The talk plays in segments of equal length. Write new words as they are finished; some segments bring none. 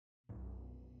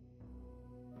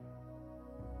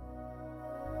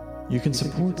You can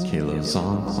support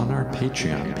Kalozon on our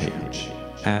Patreon page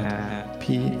at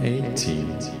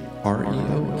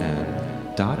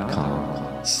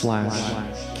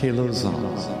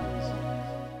patreon.com/Kalozon.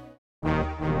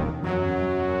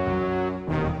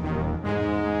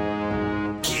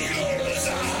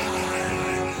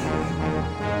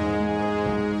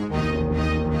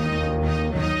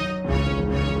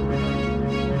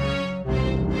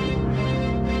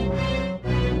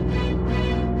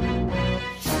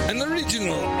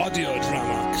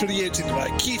 Created by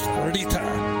Keith Rita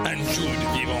and Jude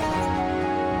Vivon.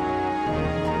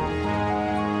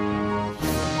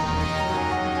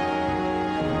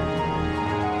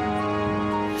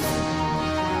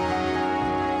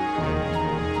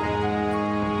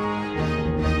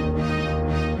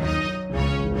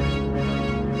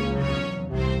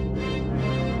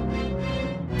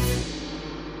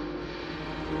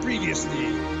 Previously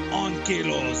on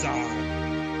Kalozon.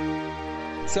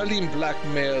 Salim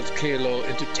blackmailed Kalo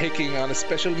into taking on a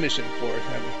special mission for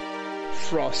him.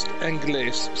 Frost and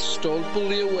Glace stole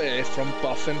Bully away from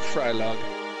Buff and Frylog.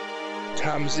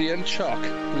 Tamsi and Chuck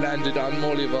landed on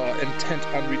Moliva intent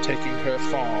on retaking her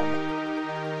farm.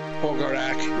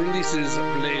 Hogarak releases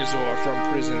Blazor from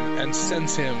prison and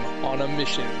sends him on a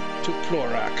mission to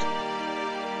Plorak.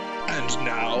 And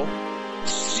now,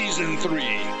 Season 3,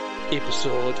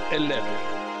 Episode 11.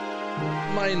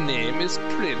 My name is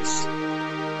Prince.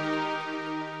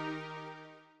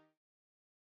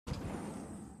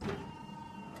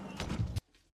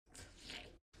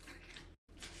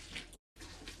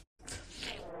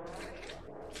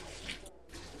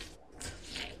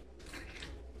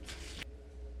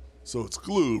 So it's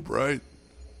Gloob, right?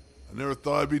 I never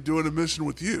thought I'd be doing a mission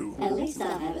with you. At least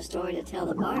I'll have a story to tell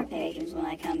the bar patrons when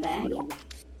I come back.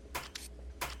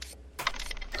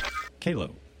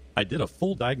 Kalo, I did a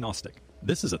full diagnostic.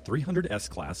 This is a 300S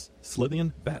class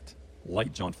Slithian Vet,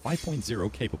 Light John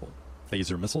 5.0 capable,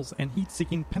 phaser missiles and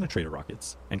heat-seeking penetrator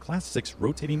rockets, and Class 6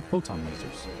 rotating photon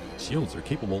lasers. Shields are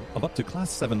capable of up to Class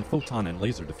 7 photon and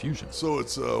laser diffusion. So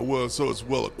it's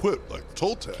well equipped, like the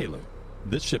Toltec. Kalo,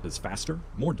 this ship is faster,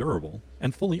 more durable,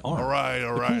 and fully armed. All right, the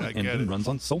I get engine it. runs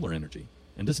on solar energy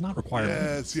and does not require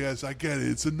maintenance. Yes, I get it.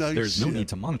 It's a nice There's no ship. need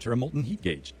to monitor a molten heat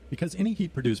gauge, because any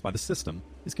heat produced by the system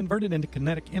is converted into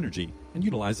kinetic energy and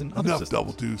utilized in other Enough, systems.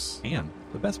 Double Deuce. And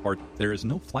the best part, there is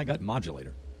no flygut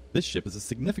modulator. This ship is a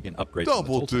significant upgrade from the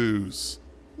Double Toltec. Deuce.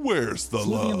 Where's the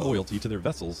Slithian love? loyalty to their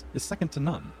vessels is second to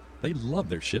none. They love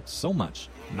their ships so much,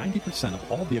 90%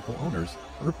 of all vehicle owners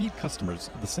are repeat customers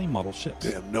of the same model ships.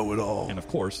 Damn know-it-all. And of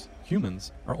course,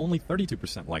 humans are only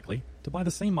 32% likely to buy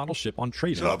the same model ship on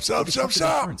trade-in Shut up, with a covered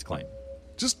insurance claim.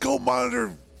 Just go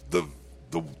monitor the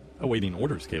Awaiting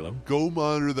orders, Kalo. Go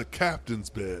monitor the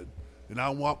captain's bed, and I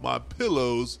want my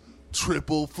pillows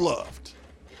triple fluffed.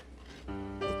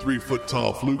 A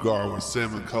 3-foot-tall Flugar with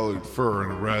salmon-colored fur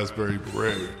and a raspberry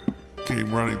beret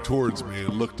came running towards me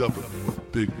and looked up at me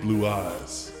with big blue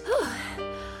eyes.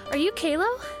 Are you Kalo?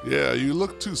 Yeah, you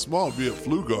look too small to be a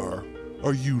Flugar.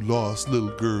 Are you lost, little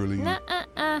girlie?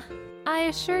 Nuh-uh-uh. I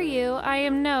assure you, I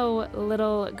am no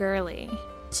little girly.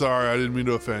 Sorry, I didn't mean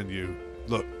to offend you.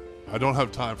 Look, I don't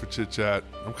have time for chit-chat.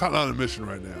 I'm kind of on a mission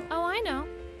right now. Oh, I know.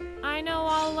 I know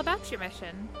all about your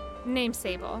mission. Name's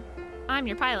Sable. I'm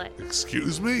your pilot.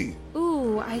 Excuse me?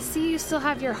 Ooh, I see you still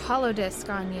have your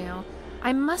holodisc on you.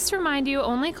 I must remind you,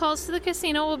 only calls to the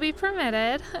casino will be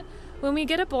permitted. When we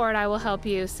get aboard, I will help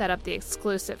you set up the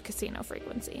exclusive casino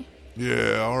frequency.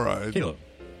 Yeah, all right. Kalo,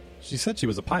 she said she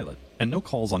was a pilot, and no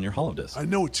calls on your holodisc. I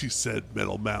know what she said,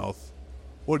 metal mouth.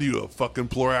 What are you, a fucking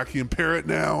Plorakian parrot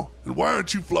now? And why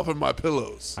aren't you fluffing my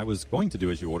pillows? I was going to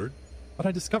do as you ordered, but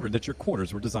I discovered that your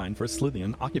quarters were designed for a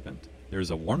Slithian occupant.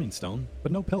 There's a warming stone,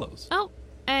 but no pillows. Oh,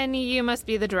 and you must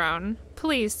be the drone.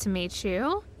 Pleased to meet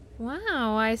you.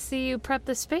 Wow, I see you prepped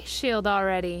the space shield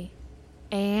already.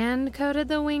 And coated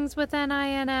the wings with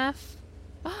NINF.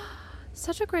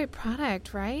 Such a great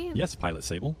product, right? Yes, Pilot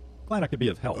Sable. Glad I could be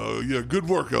of help. Yeah, good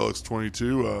work,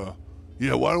 LX-22.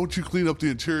 Yeah, why don't you clean up the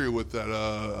interior with that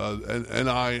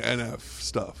NINF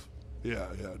stuff? Yeah,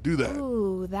 do that.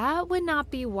 Ooh, that would not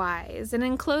be wise. An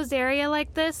enclosed area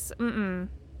like this,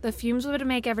 the fumes would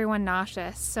make everyone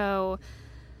nauseous, so,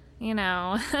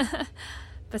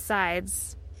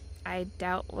 Besides, I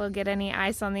doubt we'll get any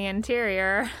ice on the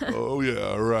interior. Oh,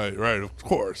 yeah, right, of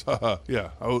course.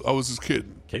 Yeah, I was just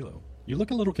kidding. Kalo, you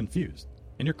look a little confused,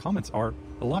 and your comments are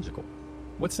illogical.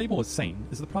 What Sable is saying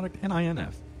is the product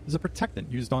NINF is a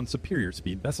protectant used on superior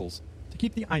speed vessels to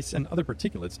keep the ice and other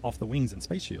particulates off the wings and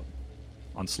space shield.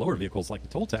 On slower vehicles like the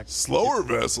Toltec... Slower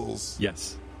vessels?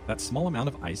 Yes, that small amount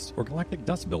of ice or galactic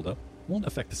dust buildup won't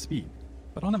affect the speed.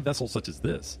 But on a vessel such as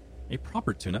this, a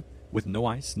proper tune-up With no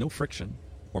ice, no friction,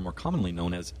 or more commonly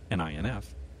known as NINF,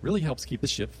 really helps keep the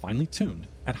ship finely tuned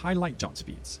at high light jaunt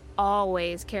speeds.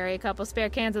 Always carry a couple spare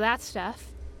cans of that stuff.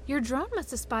 Your drone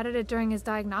must have spotted it during his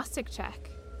diagnostic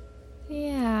check.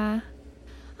 Yeah.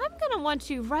 I'm gonna want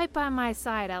you right by my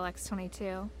side,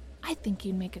 LX-22. I think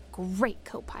you'd make a great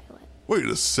co-pilot. Wait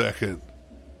a second.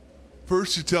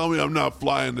 First you tell me I'm not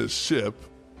flying this ship,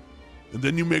 and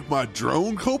then you make my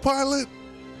drone co-pilot?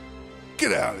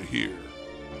 Get out of here.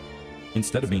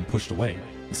 Instead of being pushed away,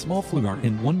 the small Flugar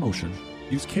in one motion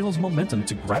used Kalo's momentum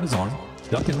to grab his arm,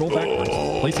 duck and roll backwards,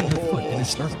 placing her foot in his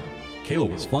sternum. Kalo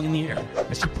was flung in the air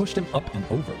as she pushed him up and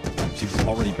over. She was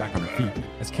already back on her feet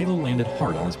as Kalo landed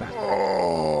hard on his back.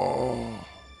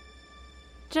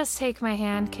 Just take my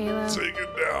hand, Kalo. Taken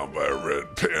down by a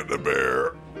red panda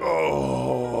bear.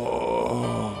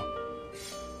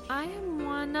 I am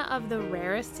one of the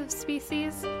rarest of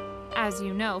species. As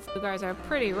you know, Flugars are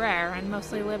pretty rare and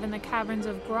mostly live in the caverns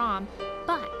of Grom,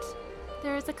 but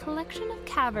there is a collection of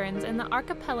caverns in the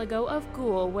archipelago of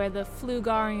Ghoul where the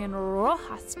Flugarian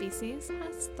Rojas species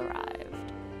has thrived.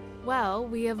 Well,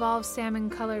 we evolved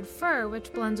salmon-colored fur,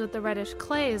 which blends with the reddish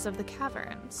clays of the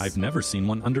caverns. I've never seen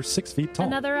one under 6 feet tall.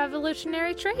 Another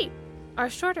evolutionary trait. Our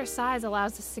shorter size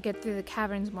allows us to get through the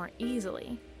caverns more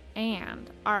easily. And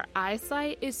our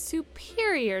eyesight is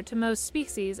superior to most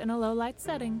species in a low-light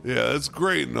setting. Yeah, that's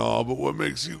great and all, but what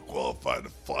makes you qualified to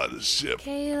fly the ship?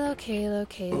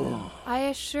 Kalo. I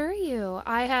assure you,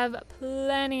 I have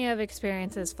plenty of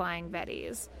experiences flying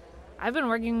Vettys. I've been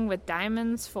working with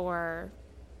diamonds for,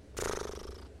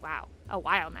 a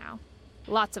while now.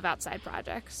 Lots of outside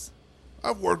projects.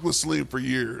 I've worked with Celine for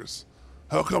years.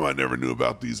 How come I never knew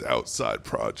about these outside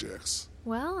projects?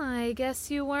 Well, I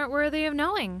guess you weren't worthy of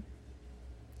knowing.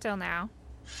 Till now.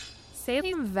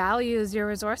 Salim values your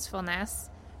resourcefulness,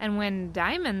 and when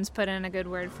Diamonds put in a good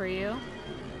word for you,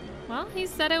 well, he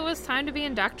said it was time to be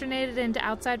indoctrinated into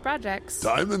outside projects.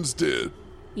 Diamonds did?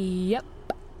 Yep.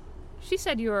 She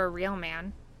said you were a real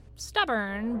man.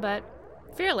 Stubborn, but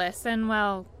fearless, and,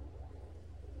 well,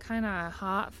 kinda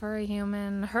hot for a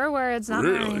human. Her words, not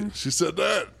Really? mine. She said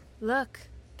that? Look,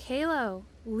 Kalo,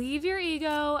 leave your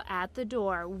ego at the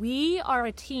door. We are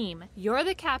a team. You're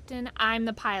the captain, I'm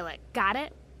the pilot. Got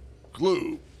it?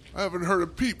 Glue, I haven't heard a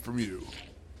peep from you.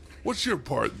 What's your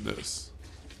part in this?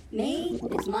 Me?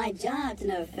 It's my job to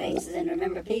know faces and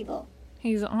remember people.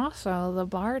 He's also the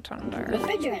bartender.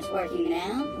 Refrigerant's working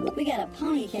now. We got a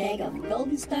pony keg of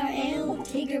Golden Star Ale,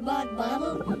 Tiger Bog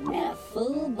bottle, and a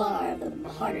full bar of the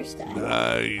harder style.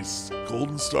 Nice.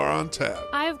 Golden Star on tap.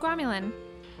 I have Gromulin.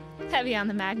 Heavy on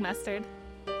the mag mustard.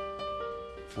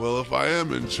 Well, if I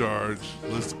am in charge,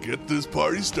 let's get this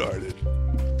party started.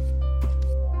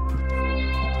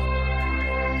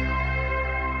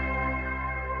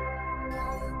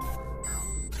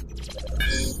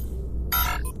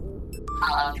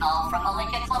 Hollow call from the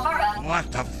Lincoln Clamura.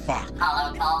 What the fuck?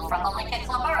 Hollow call from the Lincoln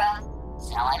Clamura.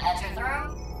 Shall I patch her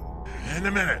through? In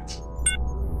a minute.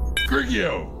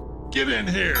 Grigio, get in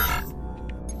here.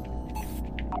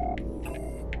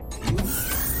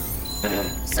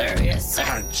 Sir, yes, sir.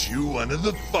 Aren't you one of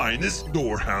the finest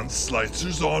Doorhound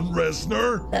slicers on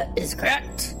Resner? That is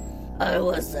correct. I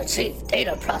was the chief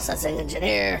data processing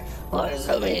engineer for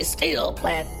Zumi Steel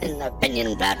Plant in the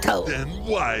Pinion Plateau. Then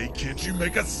why can't you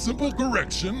make a simple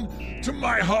correction to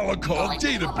my holocall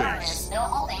Lincoln Clamura is database? still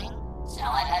holding.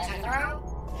 Shall I patch her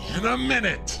through? In a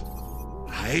minute.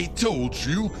 I told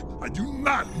you I do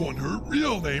not want her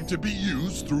real name to be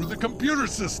used through the computer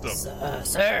system.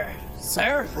 Sir?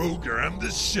 Program the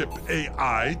ship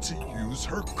AI to use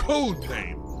her code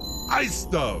name,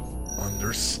 Icedove.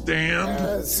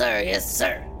 Understand? Sir, yes,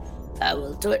 sir. I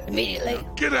will do it immediately.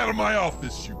 Get out of my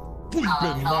office, you bleeping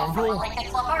Hollow call from the mongrel.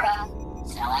 Lincoln Clamura.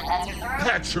 Shall I patch her through?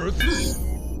 Patch her through.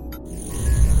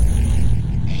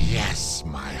 Yes,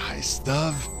 my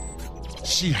Icedove.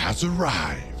 She has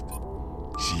arrived.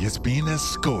 She is being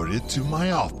escorted to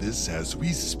my office as we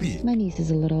speak. My niece is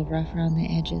a little rough around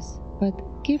the edges, but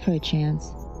give her a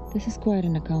chance. This is quite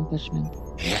an accomplishment.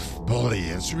 If Bully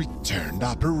is returned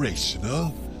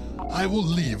operational, I will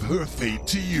leave her fate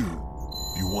to you.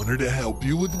 You want her to help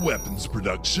you with weapons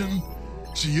production?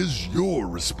 She is your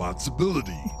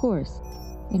responsibility. Of course.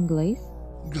 And Glace?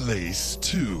 Glace,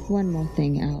 too. One more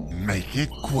thing, Al. Make it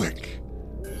quick.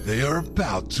 They are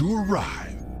about to arrive.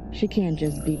 She can't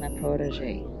just be my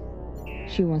protege.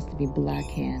 She wants to be Black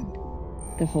Hand.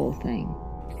 The whole thing.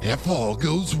 If all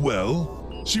goes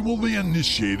well, she will be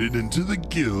initiated into the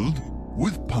guild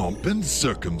with pomp and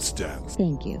circumstance.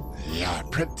 Thank you. Your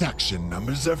production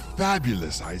numbers are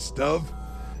fabulous, Icedove.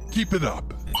 Keep it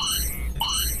up.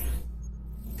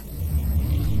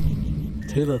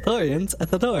 To the Thorians at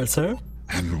the door, sir.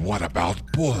 And what about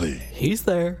Bully? He's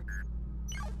there.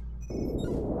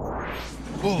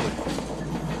 Bully.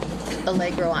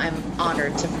 Allegro, I'm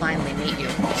honored to finally meet you.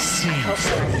 I hope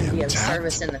I can be of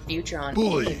service in the future on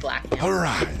Bully, Black Hill.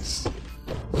 arise.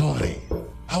 Bully,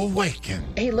 awaken.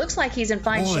 He looks like he's in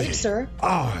fine Bully, shape, sir.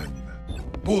 on.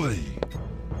 Bully,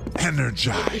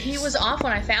 energize. He was off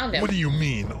when I found him. What do you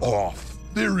mean, off?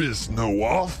 There is no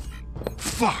off.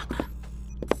 Fuck.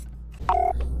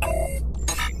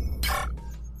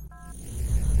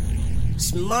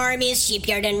 Smarmy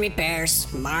Shipyard and Repairs.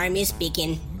 Smarmy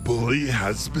speaking. Bully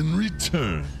has been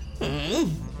returned.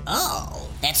 Oh,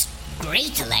 that's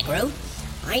great, Allegro.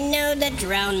 I know that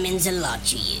drone means a lot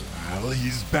to you. Well,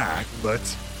 he's back, but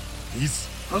he's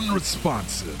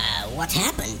unresponsive. What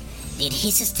happened? Did he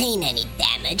sustain any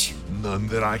damage? None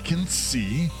that I can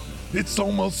see. It's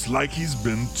almost like he's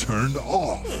been turned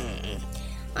off.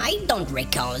 I don't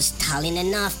recall installing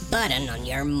enough button on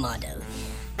your model.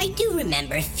 I do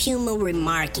remember Fumo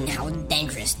remarking how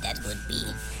dangerous that would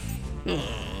be.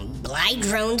 Blight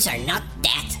drones are not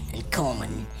that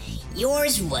uncommon.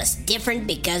 Yours was different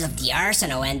because of the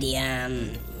arsenal and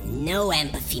the, no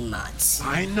empathy mods.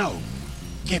 I know.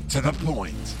 Get to the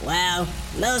point. Well,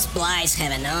 most Blights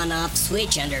have an on-off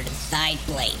switch under the side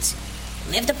plates.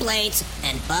 Lift the plates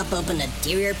and pop open the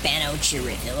interior panel to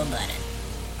reveal a button.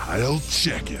 I'll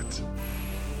check it.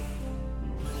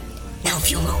 Now,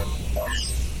 Fumo.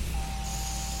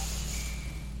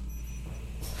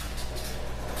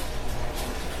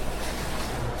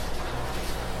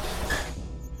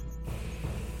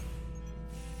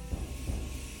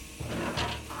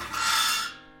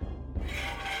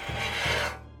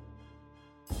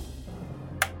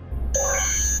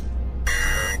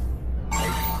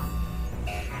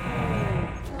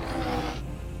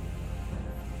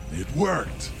 It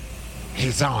worked.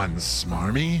 He's on,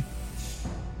 Smarmy.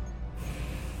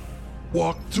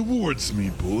 Walk towards me,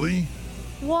 Bully.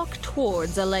 Walk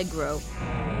towards Allegro.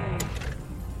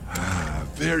 Ah,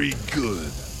 very good.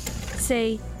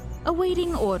 Say,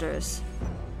 awaiting orders.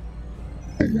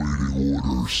 Awaiting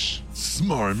orders.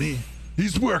 Smarmy,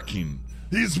 he's working.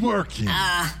 He's working.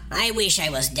 I wish I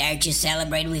was there to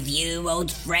celebrate with you,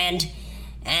 old friend,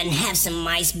 and have some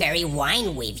iceberry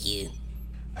wine with you.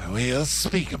 We'll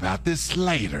speak about this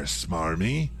later,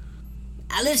 Smarmy.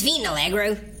 Alles Vin,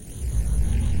 Allegro.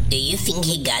 Do you think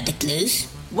he got the clues?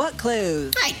 What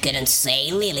clues? I couldn't say.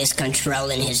 Lily's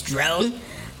controlling his drone,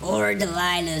 or the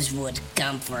Lilas would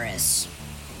come for us.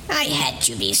 I had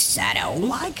to be subtle.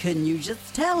 Why couldn't you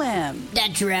just tell him?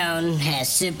 That drone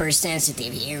has super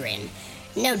sensitive hearing.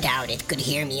 No doubt it could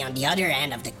hear me on the other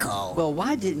end of the call. Well,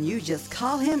 why didn't you just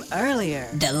call him earlier?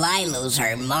 The Lilos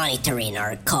are monitoring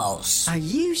our calls. Are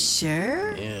you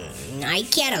sure? I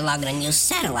cataloged a new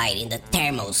satellite in the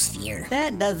thermosphere.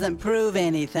 That doesn't prove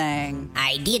anything.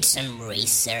 I did some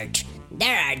research.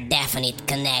 There are definite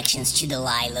connections to the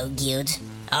Lilo Guild.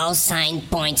 All signs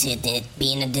pointed at it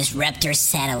being a disruptor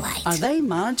satellite. Are they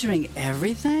monitoring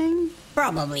everything?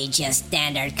 Probably just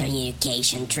standard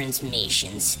communication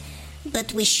transmissions.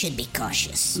 But we should be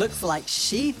cautious. Looks like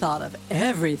she thought of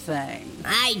everything.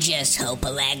 I just hope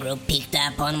Allegro picked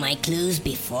up on my clues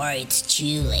before it's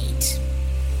too late.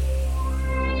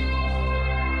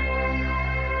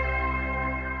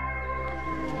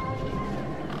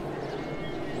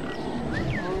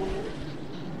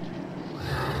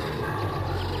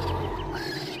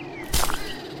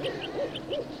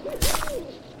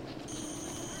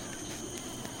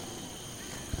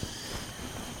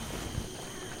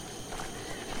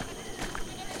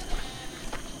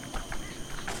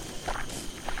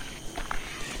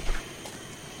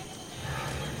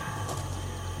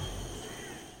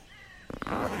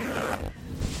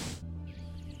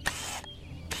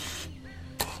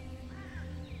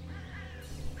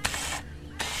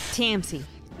 Tamsi,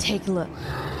 take a look.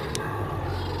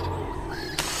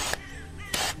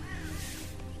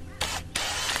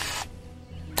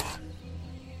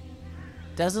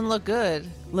 Doesn't look good.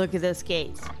 Look at those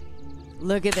gates.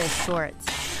 Look at those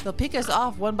turrets. They'll pick us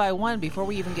off one by one before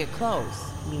we even get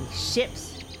close. We need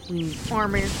ships. We need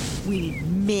armor. We need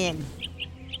men.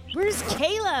 Where's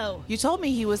Kalo? You told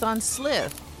me he was on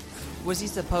Slith. Was he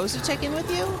supposed to check in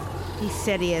with you? He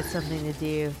said he had something to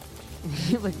do.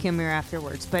 He would come here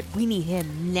afterwards, but we need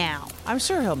him now. I'm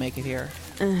sure he'll make it here.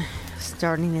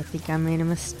 Starting to think I made a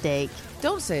mistake.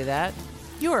 Don't say that.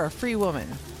 You are a free woman,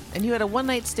 and you had a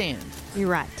one-night stand. You're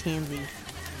right, Tansy.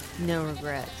 No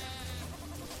regrets.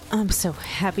 I'm so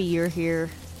happy you're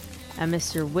here. I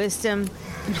miss your wisdom.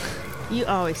 You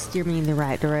always steer me in the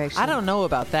right direction. I don't know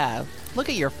about that. Look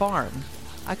at your farm.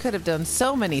 I could have done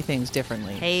so many things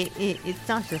differently. Hey, it's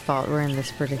not your fault we're in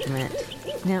this predicament.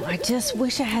 Now, I just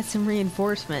wish I had some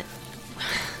reinforcement.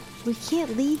 We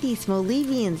can't lead these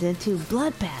Molivians into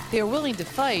bloodbath. They're willing to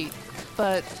fight,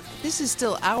 but this is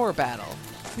still our battle.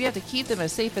 We have to keep them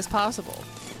as safe as possible.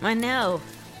 I know.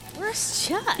 Where's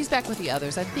Chuck? He's back with the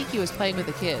others. I think he was playing with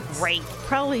the kids. Great.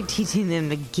 Probably teaching them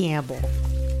to gamble.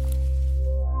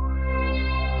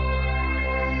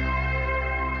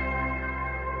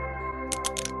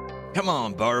 Come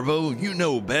on, Barbo, you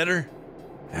know better.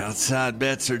 Outside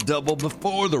bets are double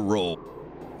before the roll.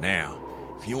 Now,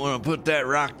 if you want to put that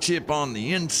rock chip on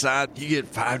the inside, you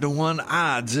get 5-to-1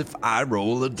 odds if I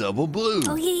roll a double blue.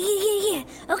 Oh, yeah.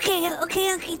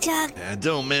 Okay, Chuck.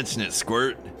 Don't mention it,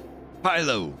 Squirt.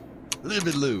 Philo,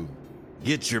 Libby-Loo,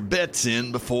 get your bets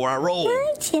in before I roll.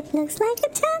 My chip looks like a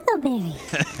taco berry.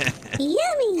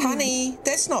 Yummy. Honey,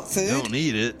 that's not food. Don't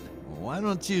eat it. Why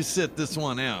don't you sit this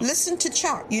one out? Listen to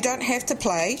Chuck. You don't have to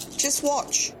play. Just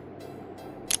watch.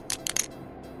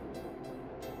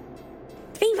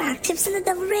 3 rock chips and a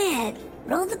double red.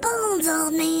 Roll the bones,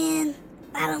 old man.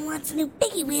 Philo wants a new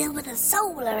biggie wheel with a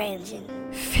solar engine.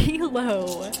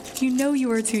 Philo, you know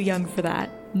you are too young for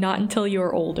that. Not until you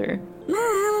are older. Mom,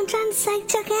 I'm trying to psych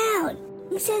Chuck out.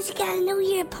 He says you gotta know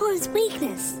your opponent's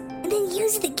weakness and then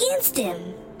use it against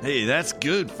him. Hey, that's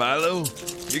good, Philo.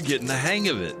 You're getting the hang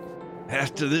of it.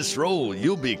 After this roll,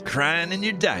 you'll be crying in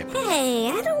your diaper. Hey,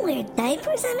 I don't wear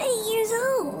diapers. I'm 8 years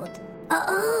old.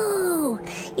 Oh,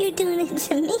 you're doing it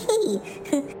to me.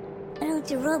 Why don't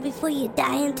you roll before you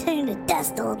die and turn to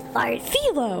dust, old fart?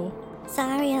 Philo!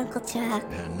 Sorry, Uncle Chuck.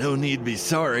 No need to be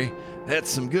sorry. That's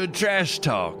some good trash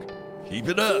talk. Keep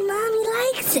it up. Hey, Mommy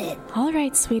likes it. All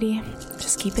right, sweetie.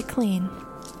 Just keep it clean.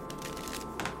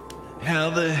 How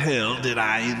the hell did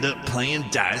I end up playing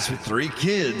dice with 3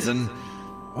 kids, and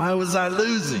why was I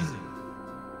losing?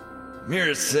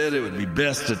 Mira said it would be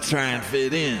best to try and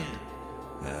fit in.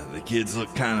 The kids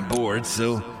looked kind of bored,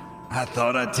 so I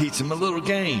thought I'd teach them a little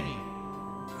game.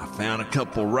 I found a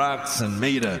couple rocks and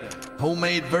made a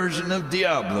homemade version of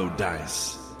Diablo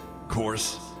dice. Of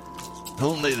course,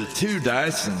 only the 2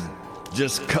 dice and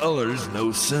just colors,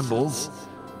 no symbols.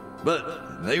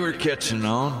 But they were catching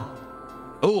on.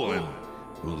 Oh, and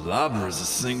Labra's a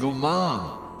single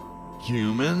mom.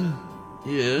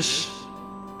 Human-ish.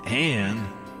 And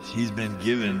she's been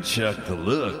giving Chuck the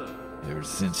look ever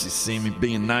since she's seen me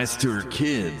being nice to her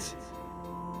kids.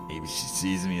 Maybe she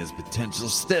sees me as potential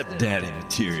stepdaddy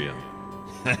material.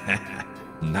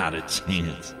 Not a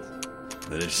chance.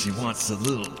 But if she wants a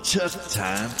little Chuck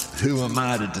time, who am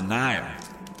I to deny her?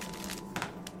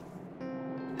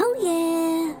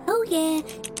 Oh yeah,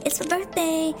 it's my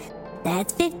birthday.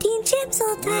 That's 15 chips,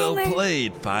 old timer. Well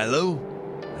played, Philo.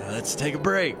 Let's take a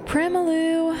break.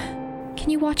 Primaloo, can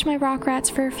you watch my rock rats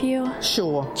for a few?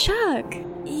 Sure. Chuck,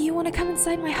 you want to come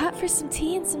inside my hut for some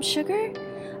tea and some sugar?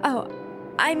 Oh,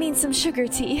 I mean some sugar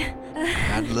tea.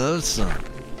 I'd love some.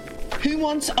 Who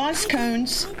wants ice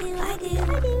cones? I do.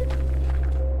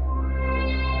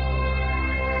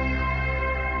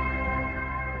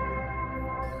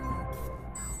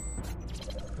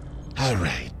 All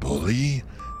right, bully.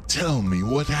 Tell me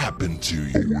what happened to you.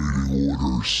 Awaiting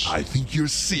orders. I think your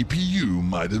CPU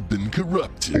might have been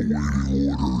corrupted.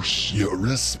 Awaiting orders. Your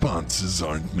responses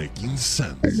aren't making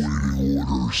sense. Awaiting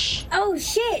orders. Oh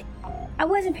shit! I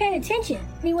wasn't paying attention.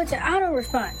 He went to auto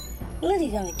response.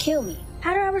 Lizzie's gonna kill me.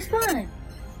 How do I respond?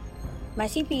 My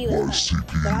CPU is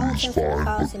fine, but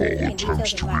all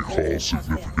attempts to recall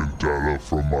significant data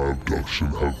from my abduction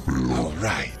have failed. All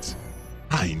right.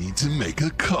 I need to make a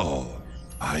call.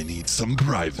 I need some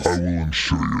privacy. I will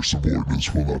ensure your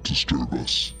subordinates will not disturb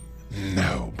us.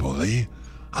 No, bully.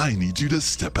 I need you to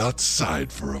step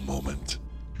outside for a moment.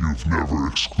 You've never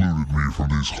excluded me from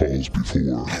these halls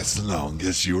before. As long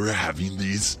as you are having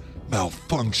these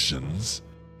malfunctions,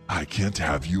 I can't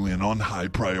have you in on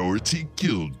high-priority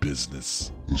guild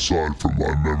business. Aside from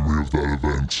my memory of that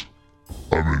event,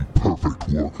 I'm in perfect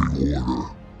working order.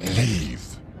 Leave.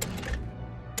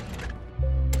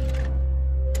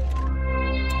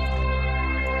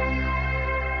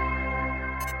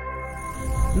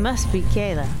 Must be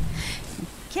Kayla.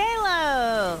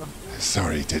 Kalo!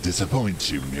 Sorry to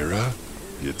disappoint you, Mira.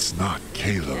 It's not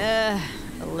Kalo.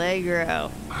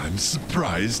 Allegro. I'm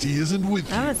surprised he isn't with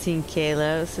you. I haven't seen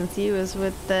Kalo since he was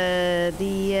with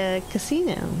the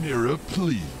casino. Mira,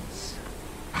 please.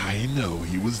 I know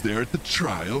he was there at the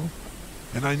trial,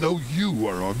 and I know you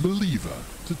are on Maliva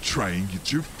to try and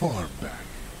get your farm back.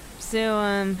 So,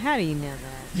 how do you know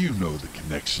that? You know the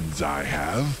connections I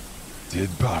have.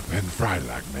 Did Bob and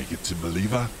Frylock make it to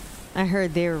Maliva? I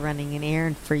heard they were running an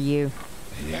errand for you.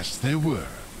 Yes, they were.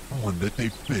 one that they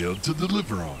failed to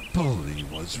deliver on. Bully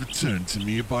was returned to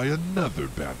me by another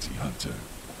bounty hunter.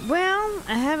 Well,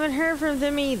 I haven't heard from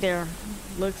them either.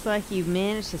 Looks like you've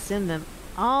managed to send them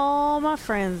all my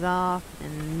friends off,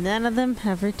 and none of them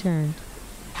have returned.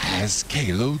 Has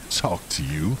Kalo talked to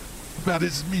you about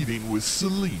his meeting with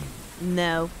Celine?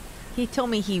 No. He told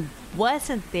me he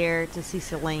wasn't there to see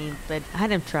Celine, but I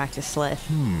had him track to Slith.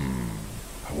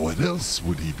 What else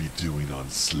would he be doing on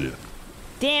Slith?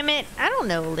 Damn it, I don't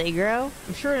know, Allegro.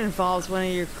 I'm sure it involves one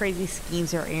of your crazy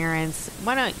schemes or errands.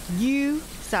 Why don't you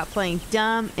stop playing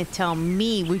dumb and tell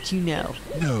me what you know?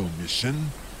 No,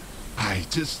 Mission. I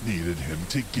just needed him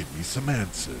to give me some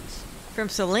answers. From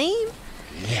Celine?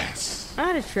 Yes. I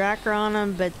had a tracker on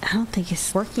him, but I don't think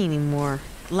it's working anymore.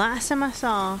 Last time I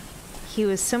saw, he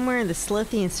was somewhere in the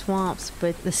Slithian swamps,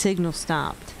 but the signal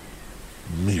stopped.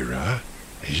 Mira,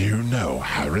 you know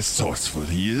how resourceful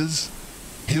he is.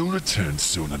 He'll return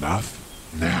soon enough.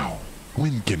 Now,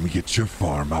 when can we get your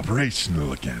farm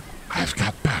operational again? I've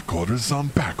got back orders on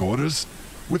back orders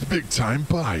with big-time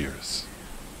buyers.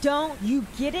 Don't you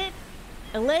get it?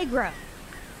 Allegro,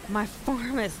 my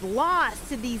farm is lost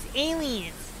to these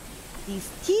aliens. These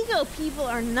Tigo people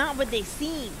are not what they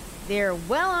seem. They're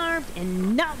well-armed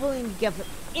and not willing to give up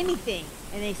anything,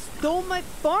 and they stole my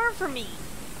farm from me.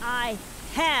 I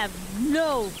have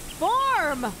no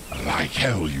farm! Like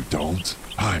hell you don't.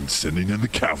 I'm sending in the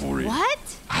cavalry.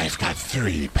 What? I've got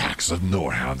 3 packs of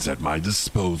Norhounds at my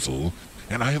disposal,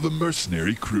 and I have a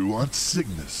mercenary crew on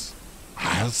Cygnus.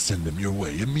 I'll send them your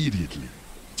way immediately.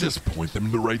 Just point them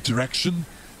in the right direction.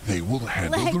 They will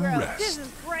handle Allegro, the rest. This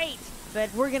is great,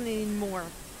 but we're gonna need more.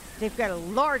 They've got a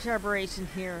large operation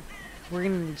here. We're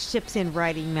gonna need ships and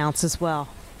riding mounts as well.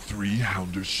 3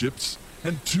 Hounder ships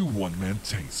and 2 one-man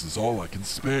tanks is all I can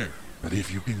spare. But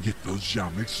if you can get those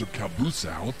Yamniks or Caboose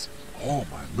out, all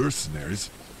my mercenaries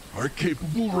are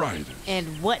capable riders.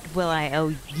 And what will I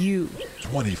owe you?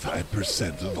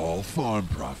 25% of all farm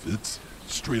profits,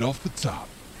 straight off the top.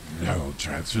 No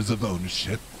transfers of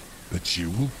ownership, but you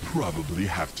will probably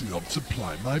have to help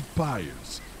supply my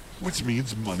buyers, which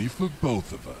means money for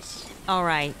both of us. All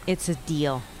right, it's a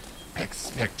deal.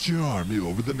 Expect your army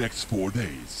over the next 4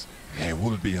 days. They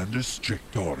will be under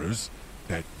strict orders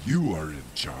that you are in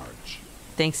charge.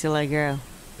 Thanks, Allegro.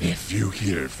 If you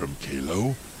hear from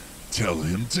Kalo, tell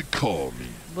him to call me.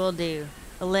 Will do.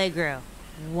 Allegro,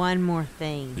 one more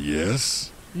thing.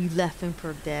 Yes? You left him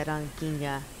for dead on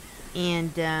Ginga.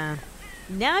 And,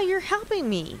 now you're helping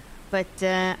me. But,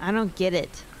 I don't get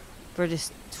it. For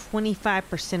just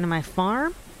 25% of my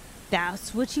farm?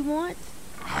 That's what you want?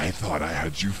 I thought I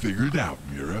had you figured out,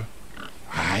 Mira.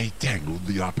 I dangled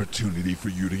the opportunity for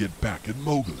you to get back at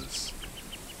Mogulis.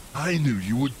 I knew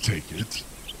you would take it.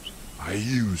 I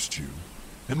used you,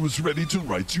 and was ready to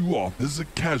write you off as a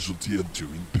casualty of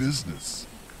doing business.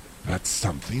 But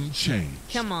something changed.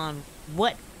 Come on,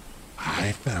 what?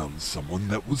 I found someone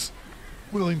that was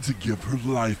willing to give her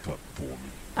life up for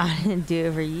me. I didn't do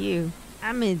it for you.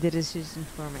 I made the decision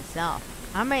for myself.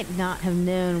 I might not have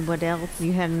known what else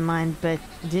you had in mind, but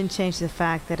it didn't change the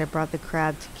fact that I brought the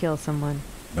crowd to kill someone.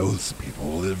 Most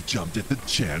people would have jumped at the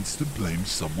chance to blame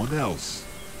someone else.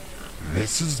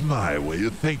 This is my way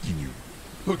of thanking you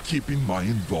for keeping my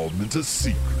involvement a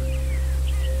secret.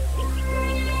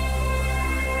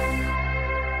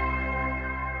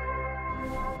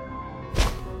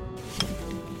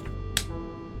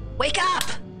 Wake up!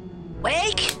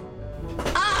 Wake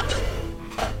up!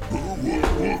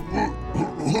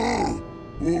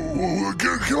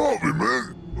 Get off me,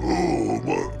 man! Oh,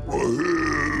 my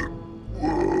head.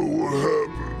 What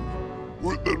happened?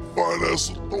 Where'd that fine-ass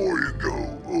Thorian go?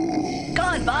 Oh.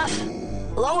 Gone, Buff!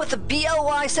 Along with the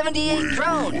BLY-78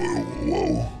 drone!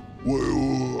 Whoa,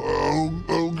 I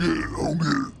don't get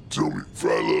it. Tell me,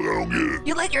 Frylock, I don't get it.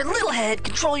 You let your little head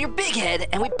control your big head,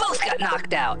 and we both got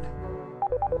knocked out.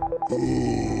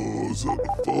 Oh, is that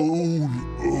the phone?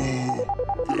 Oh,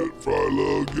 get it,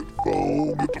 Frylock,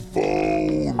 get the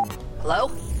phone.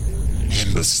 Hello?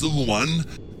 Imbecile 1,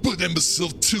 put Imbecile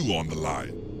 2 on the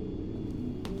line.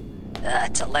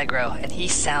 It's Allegro, and he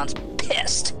sounds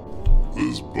pissed.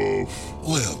 This Buff.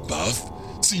 Well,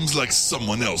 Buff, seems like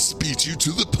someone else beat you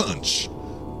to the punch.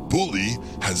 Bully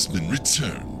has been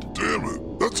returned. Damn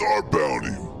it, that's our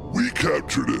bounty. We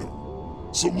captured him.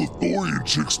 Some Thorian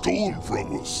chick stole him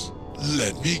from us.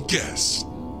 Let me guess.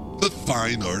 The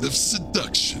fine art of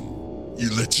seduction. You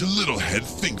let your little head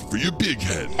think for your big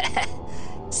head.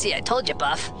 See, I told you,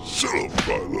 Buff. Shut up,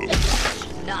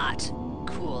 Frylock. Not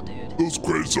cool, dude. Those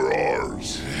credits are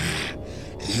ours.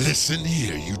 Listen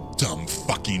here, you dumb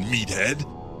fucking meathead.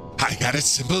 I got a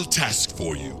simple task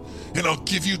for you, and I'll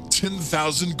give you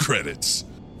 10,000 credits.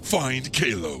 Find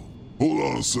Kalo. Hold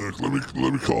on a sec. Let me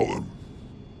call him.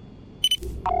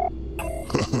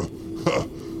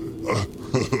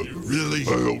 Really?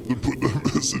 I helped him put the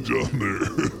message on there.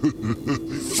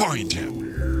 Find him.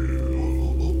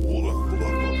 Hold on.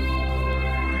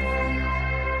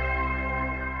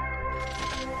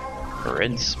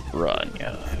 Prince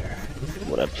Bronyar.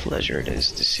 What a pleasure it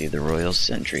is to see the Royal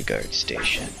Sentry Guard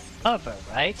station. Harper,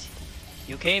 right?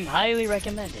 You came highly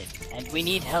recommended, and we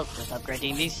need help with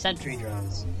upgrading these sentry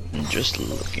drones. Just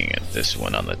looking at this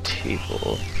one on the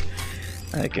table,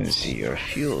 I can see your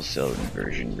fuel cell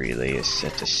inversion relay is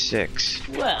set to 6.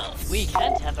 Well, we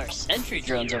can't have our sentry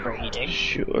drones overheating.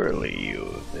 Surely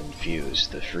you have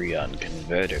infused the Freon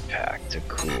converter pack to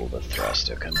cool the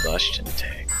thruster combustion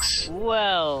tanks.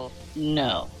 Well,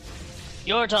 no.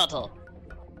 Yortottle.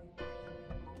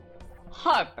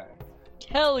 Harper,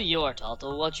 tell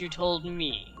Yortottle what you told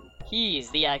me. He's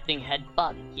the acting head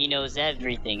button. He knows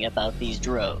everything about these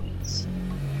drones.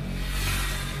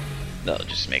 I'll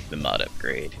just make the mod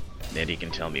upgrade. Then he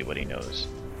can tell me what he knows.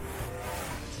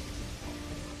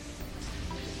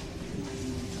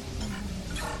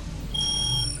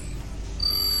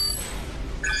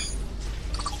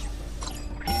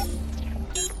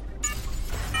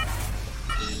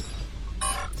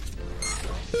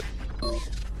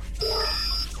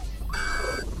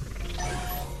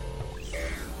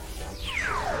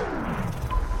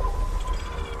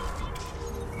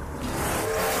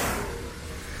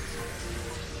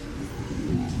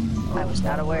 I was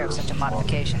not aware of such a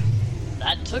modification.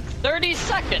 That took 30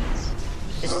 seconds!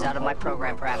 This is out of my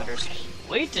program parameters.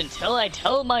 Wait until I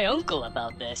tell my uncle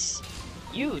about this.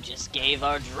 You just gave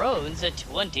our drones a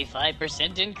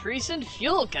 25% increase in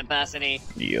fuel capacity.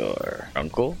 Your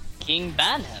uncle? King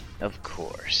Banham. Of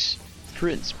course.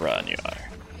 Prince Bronyar.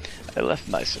 I left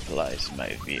my supplies in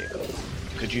my vehicle.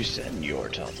 Could you send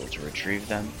Yortottle to retrieve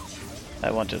them? I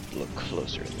want to look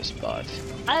closer at this bot.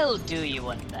 I'll do you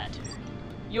one better.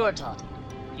 Yortottle,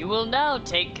 you will now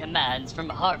take commands from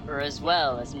Harper as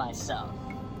well as myself.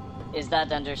 Is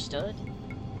that understood?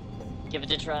 Give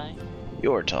it a try.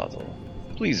 Yortottle,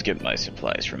 please get my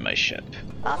supplies from my ship.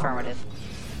 Affirmative.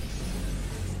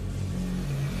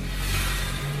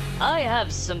 I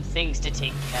have some things to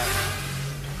take care of.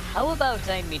 How about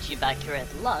I meet you back here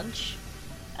at lunch,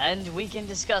 and we can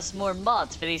discuss more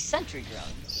mods for these sentry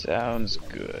drones? Sounds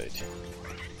good.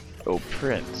 Oh,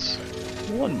 Prince,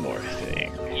 one more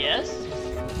thing. Yes?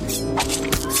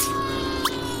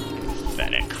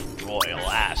 Pathetic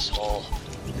royal asshole.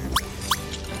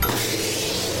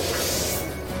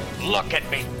 Look at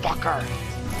me, fucker!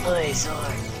 Aye,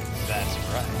 Zord. That's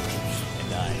right.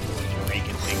 And I'm going to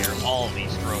reconfigure all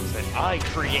these drones that I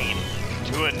created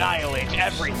to annihilate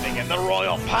everything in the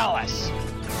royal palace.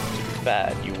 Too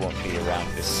bad you won't be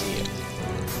around to see it.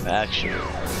 Actually,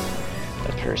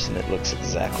 a person that looks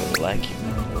exactly like you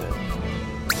will.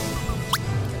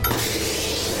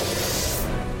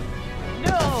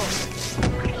 No!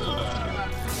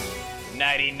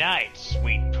 Nighty-night,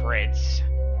 sweet prince.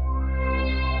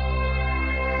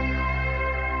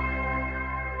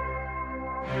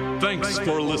 Thanks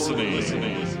for listening.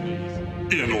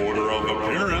 In order of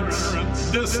appearance,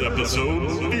 this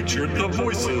episode featured the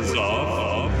voices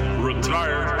of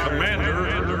retired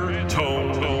Commander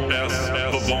Tone S.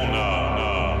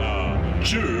 Pavona,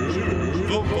 Jude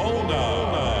Pavona,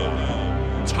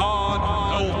 Todd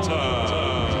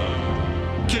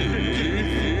Elton,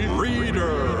 Keith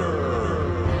Reader,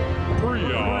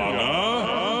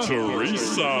 Brianna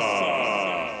Teresa,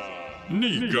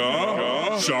 Nika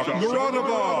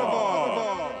Shakmuradova,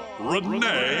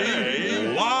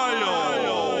 Renee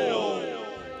Lyle,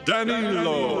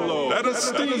 Danilo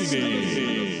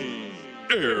Battistini,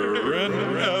 Aaron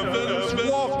Evans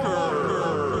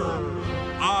Walker,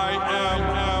 I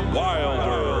am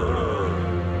Wilder,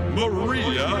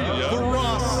 Maria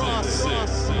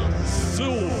Thorassis,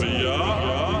 Sylvia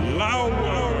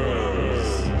Lowers,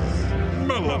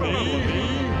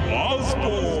 Melanie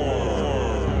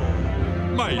Osborne,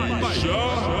 Maisha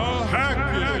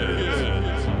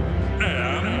Hackett,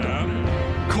 and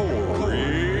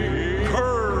Corey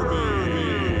Kirby.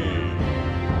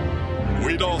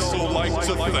 We'd also like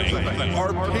to thank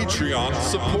our Patreon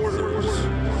supporters,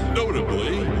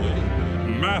 notably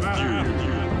Matthew,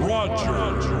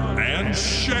 Roger, and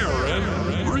Sharon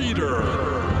Reader,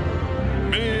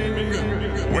 Ming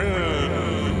Wen,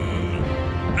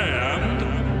 and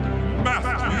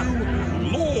Matthew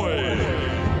Lloyd.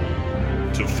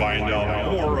 To find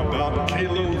out more about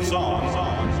Kalo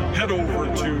Zahn, head over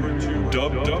to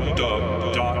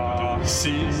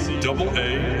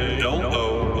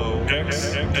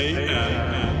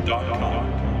www.CAALOXAN.com.